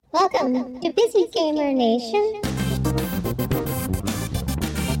Welcome to Busy Gamer Nation.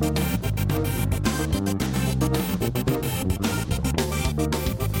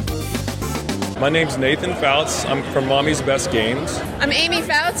 My name's Nathan Fouts. I'm from Mommy's Best Games. I'm Amy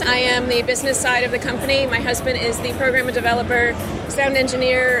Fouts. I am the business side of the company. My husband is the program and developer, sound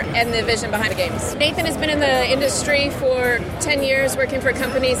engineer, and the vision behind the games. Nathan has been in the industry for 10 years, working for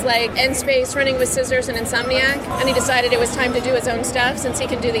companies like Endspace, Running with Scissors, and Insomniac. And he decided it was time to do his own stuff. Since he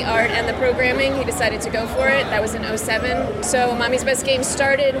can do the art and the programming, he decided to go for it. That was in 2007. So Mommy's Best Games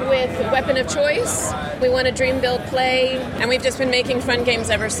started with Weapon of Choice. We won a Dream Build Play, and we've just been making fun games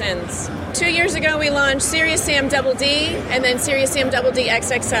ever since. 2 years ago, we launched Serious Sam Double D, and then Serious Sam Double D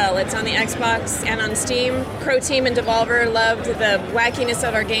XXL. It's on the Xbox and on Steam. Crow Team and Devolver loved the wackiness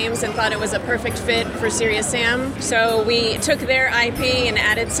of our games and thought it was a perfect fit for Serious Sam. So we took their IP and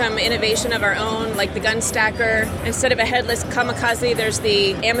added some innovation of our own, like the Gun Stacker. Instead of a headless kamikaze, there's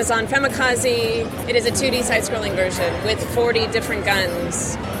the Amazon Femikaze. It is a 2D side-scrolling version with 40 different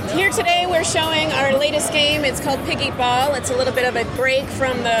guns. Here today we're showing our latest game. It's called Piggy Ball. It's a little bit of a break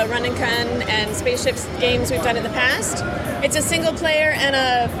from the run and gun and spaceships games we've done in the past. It's a single player and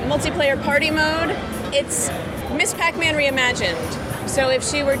a multiplayer party mode. It's Miss Pac-Man reimagined. So if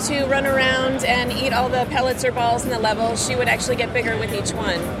she were to run around and eat all the pellets or balls in the level, she would actually get bigger with each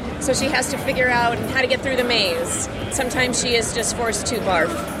one. So she has to figure out how to get through the maze. Sometimes she is just forced to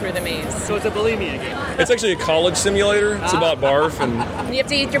barf through the maze. So it's a bulimia game. It's actually a college simulator. It's about barf, and You have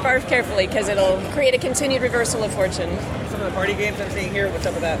to eat your barf carefully because it'll create a continued reversal of fortune. Some of the party games I'm seeing here, what's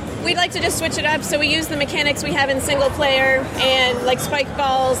up with that? We'd like to just switch it up, so we use the mechanics we have in single player and like spike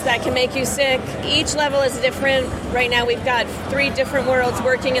balls that can make you sick. Each level is different. Right now we've got 3 different worlds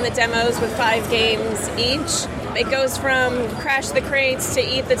working in the demos with 5 games each. It goes from crash the crates to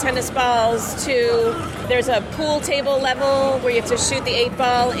eat the tennis balls to there's a pool table level where you have to shoot the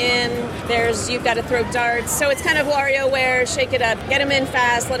 8-ball in. You've got to throw darts. So it's kind of WarioWare, shake it up, get them in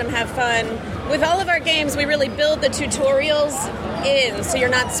fast, let them have fun. With all of our games, we really build the tutorials in, so you're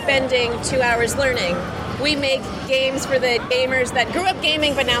not spending 2 hours learning. We make games for the gamers that grew up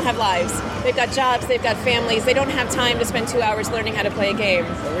gaming but now have lives. They've got jobs, they've got families, they don't have time to spend 2 hours learning how to play a game.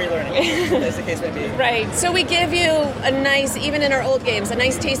 Or relearning, as the case may be. Right. So we give you a nice, even in our old games, a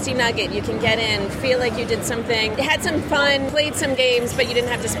nice tasty nugget you can get in, feel like you did something, had some fun, played some games, but you didn't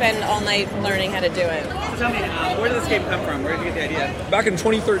have to spend all night learning how to do it. So tell me, where did this game come from? Where did you get the idea? back in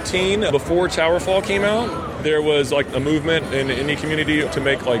 2013, before Towerfall came out, there was like a movement in the indie community to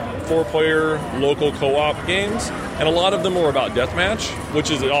make like 4-player local co-op games, and a lot of them were about deathmatch,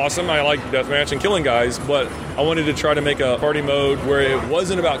 which is awesome. I like deathmatch and killing guys, but I wanted to try to make a party mode where it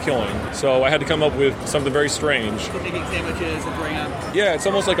wasn't about killing. So I had to come up with something very strange. So making sandwiches and throwing up? Yeah, it's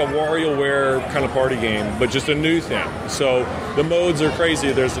almost like a WarioWare kind of party game, but just a new thing. So the modes are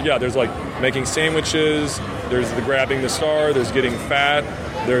crazy. There's like making sandwiches, there's the grabbing the star, there's getting fat,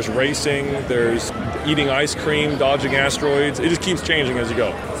 there's racing, there's eating ice cream, dodging asteroids. It just keeps changing as you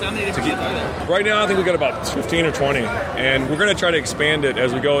go. So how many different games are there? Right now, I think we've got about 15 or 20, and we're going to try to expand it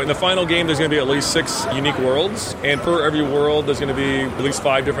as we go. In the final game, there's going to be at least 6 unique worlds, and per every world, there's going to be at least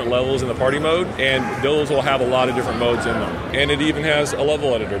 5 different levels in the party mode, and those will have a lot of different modes in them. And it even has a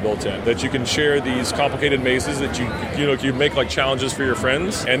level editor built in that you can share these complicated mazes that you make like challenges for your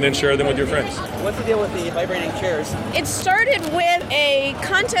friends, and then share them with your friends. What's the deal with the vibrating chairs? It started with a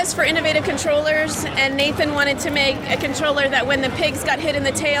contest for innovative controllers, and Nathan wanted to make a controller that when the pigs got hit in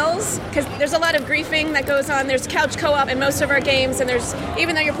the tails, because there's a lot of griefing that goes on. There's couch co-op in most of our games, and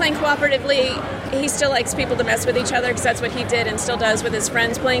even though you're playing cooperatively, he still likes people to mess with each other because that's what he did and still does with his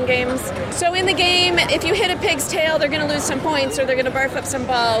friends playing games. So in the game, if you hit a pig's tail, they're going to lose some points, or they're going to barf up some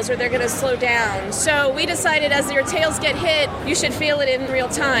balls, or they're going to slow down. So we decided as your tails get hit, you should feel it in real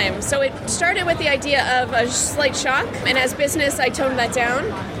time. So it started with the idea of a slight shock, and as business, I toned that down.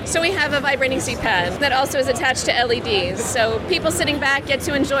 So we have a vibrating seat pad that also is attached to LEDs. So people sitting back get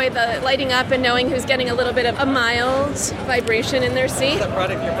to enjoy the lighting up and knowing who's getting a little bit of a mild vibration in their seat. Is that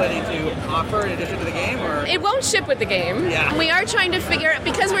product you're planning to offer in addition to the game, or? It won't ship with the game. Yeah. We are trying to figure out,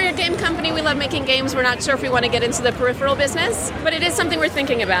 because we're a game company, we love making games, we're not sure if we want to get into the peripheral business, but it is something we're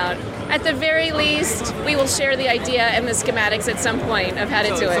thinking about. At the very least, we will share the idea and the schematics at some point of how to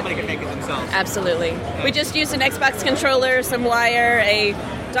do it. Somebody can make it themselves. Absolutely. We just used an Xbox controller, some wire, a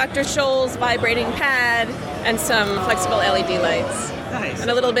Dr. Scholl's vibrating pad, and some flexible LED lights. Nice.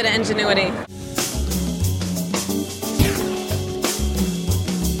 And a little bit of ingenuity.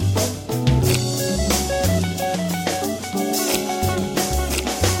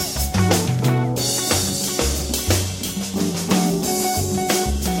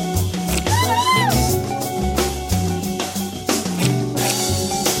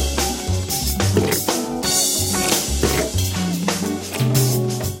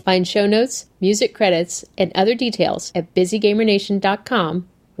 Find show notes, music credits, and other details at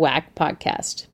busygamernation.com/WAC podcast.